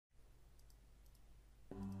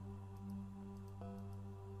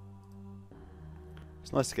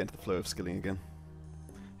It's nice to get into the flow of skilling again.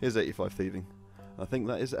 Here's 85 thieving. I think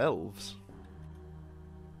that is elves.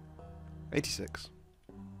 86.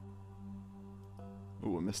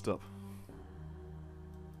 Ooh, I messed up.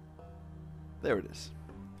 There it is.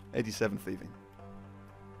 87 thieving.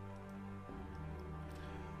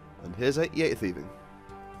 And here's 88 thieving.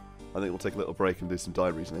 I think we'll take a little break and do some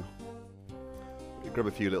diaries now. We'll grab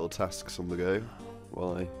a few little tasks on the go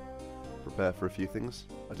while I prepare for a few things.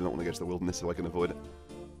 I do not want to go to the wilderness if I can avoid it.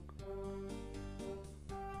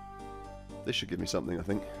 This should give me something, I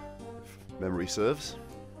think, if memory serves.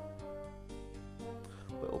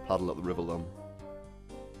 A little paddle up the river Lum.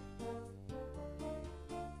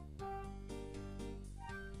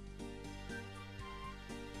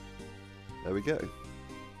 There we go.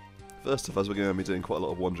 First off, as we're going to be doing quite a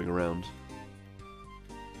lot of wandering around.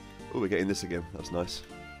 Oh, we're getting this again. That's nice.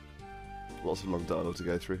 Lots of long dialogue to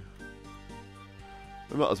go through.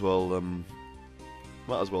 We might as well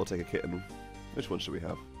take a kitten. Which one should we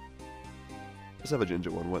have? Let's have a ginger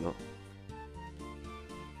one. Why not?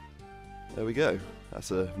 There we go. That's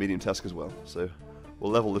a medium task as well. So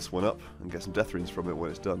we'll level this one up and get some death runes from it when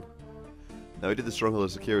it's done. Now we did the stronghold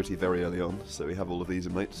of security very early on, so we have all of these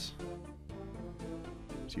in mates.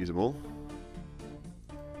 Let's use them all.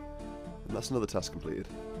 And that's another task completed.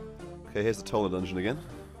 Okay, here's the Toller dungeon again.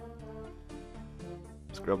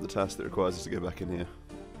 Let's grab the task that requires us to go back in here.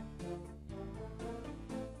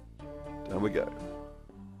 Down we go.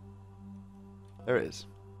 There it is.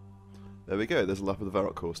 There we go, there's a lap of the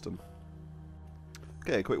Varrock course done.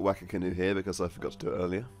 Okay, a quick whack a canoe here because I forgot to do it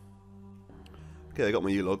earlier. Okay, I got my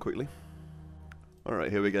U-log quickly. Alright,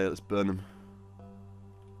 here we go, let's burn them.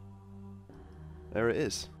 There it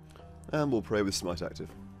is. And we'll pray with Smite active.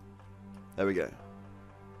 There we go.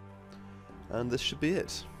 And this should be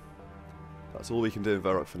it. That's all we can do in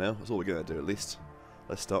Varrock for now. That's all we're going to do at least.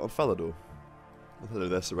 Let's start on Falador. Hello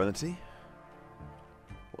there, Serenity.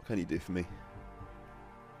 What can you do for me?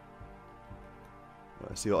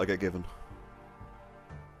 Right, see what I get given.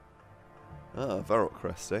 Ah, Varrock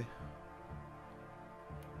crest, eh?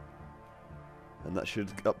 And that should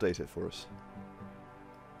update it for us.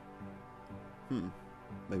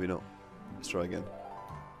 Maybe not. Let's try again.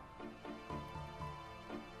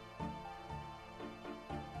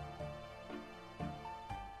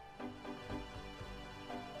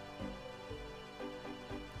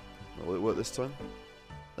 Will it work this time?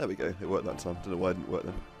 There we go, it worked that time. Don't know why it didn't work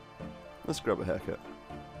then. Let's grab a haircut.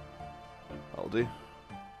 That'll do.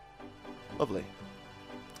 Lovely.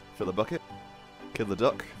 Fill the bucket. Kill the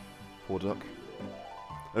duck. Poor duck.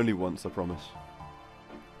 Only once, I promise.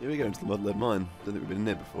 Here we go into the mud-lead mine. Don't think we've been in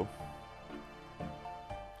here before.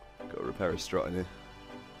 Got to repair a strut in here.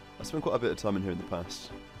 I spent quite a bit of time in here in the past,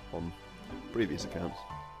 on previous accounts.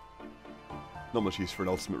 Not much use for an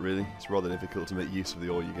ultimate really. It's rather difficult to make use of the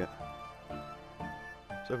ore you get.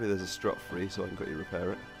 So hopefully there's a strut free so I can quickly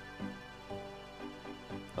repair it.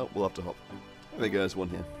 Oh, we'll have to hop. There we go, there's one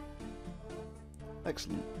here.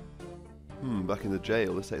 Excellent. Back in the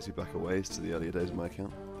jail. This takes me back a ways to the earlier days of my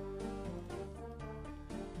account.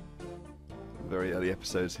 Very early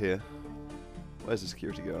episodes here. Where's the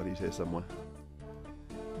security guard? He's here somewhere.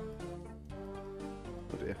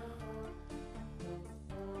 Oh dear.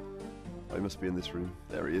 Oh, he must be in this room.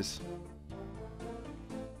 There he is.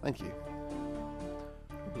 Thank you.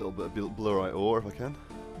 A little bit of blurite ore if I can.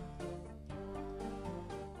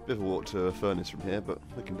 Bit of a walk to a furnace from here, but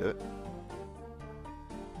we can do it.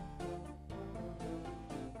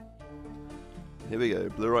 Here we go,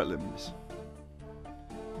 blurite limbs.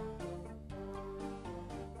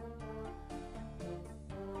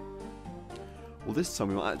 Well, this time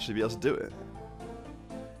we might actually be able to do it,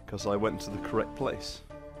 because I went to the correct place.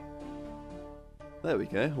 There we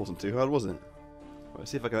go, wasn't too hard, was it? Right,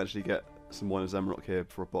 see if I can actually get some wine of Zamrock here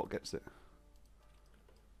before a bot gets it.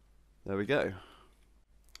 There we go.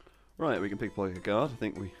 Right, we can pickpocket a guard. I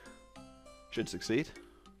think we should succeed.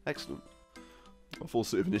 Excellent. A full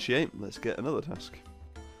suit of initiate. Let's get another task.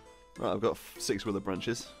 Right, I've got 6 willow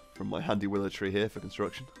branches from my handy willow tree here for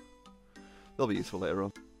construction. They'll be useful later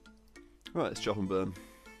on. Right, let's chop and burn.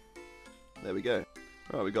 There we go.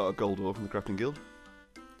 Right, we got a gold ore from the crafting guild.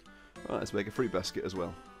 Right, let's make a fruit basket as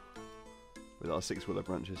well, with our 6 willow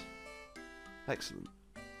branches. Excellent.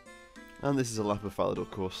 And this is a lap of Falador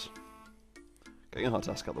course. Getting a hard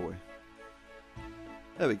task out of the way.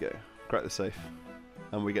 There we go. Crack the safe.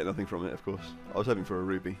 And we get nothing from it, of course. I was hoping for a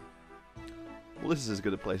ruby. Well, this is as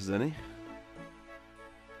good a place as any.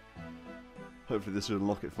 Hopefully this will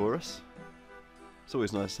unlock it for us. It's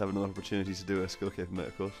always nice to have another opportunity to do a skill cave mate,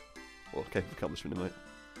 of course. Or cave of accomplishment mate.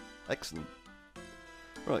 Excellent.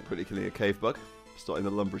 Right, quickly killing a cave bug. Starting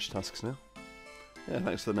the lumberage tasks now. Yeah,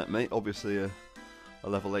 thanks for the net, mate. Obviously, a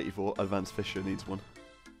level 84 advanced fisher needs one.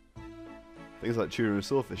 Things like tuna and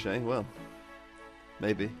swordfish, eh? Well,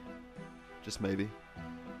 maybe. Just maybe.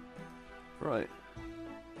 Right.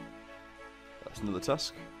 That's another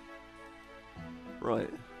task. Right.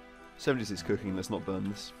 76 cooking, let's not burn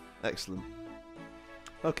this. Excellent.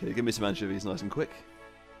 Okay, give me some anchovies nice and quick.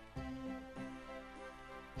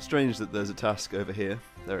 Strange that there's a task over here.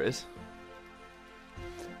 There it is.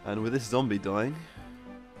 And with this zombie dying,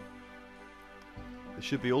 there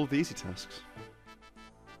should be all the easy tasks.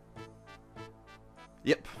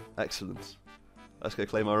 Yep, excellent. Let's go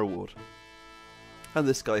claim our reward. And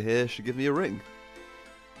this guy here should give me a ring.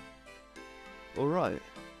 Alright.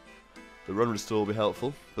 The run restore will be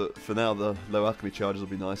helpful, but for now the low alchemy charges will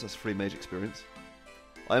be nice. That's free mage experience.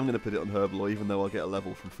 I am going to put it on Herbal, even though I'll get a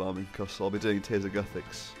level from farming, because I'll be doing Tears of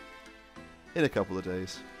Guthics in a couple of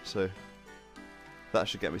days. So that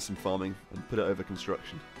should get me some farming and put it over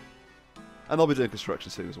construction. And I'll be doing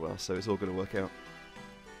construction soon as well, so it's all going to work out.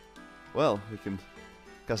 Well, we can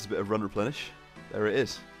cast a bit of run replenish. There it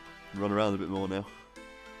is. Run around a bit more now.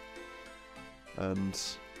 And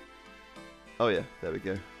oh yeah, there we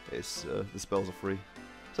go. It's the spells are free.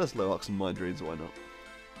 So that's low arcs and mind dreams, why not?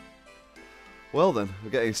 Well then, we're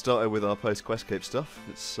getting started with our post-quest cape stuff.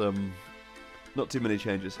 It's not too many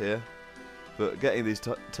changes here, but getting these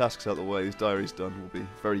tasks out of the way, these diaries done, will be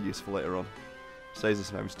very useful later on. Saves us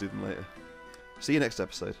from having to do them later. See you next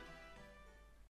episode.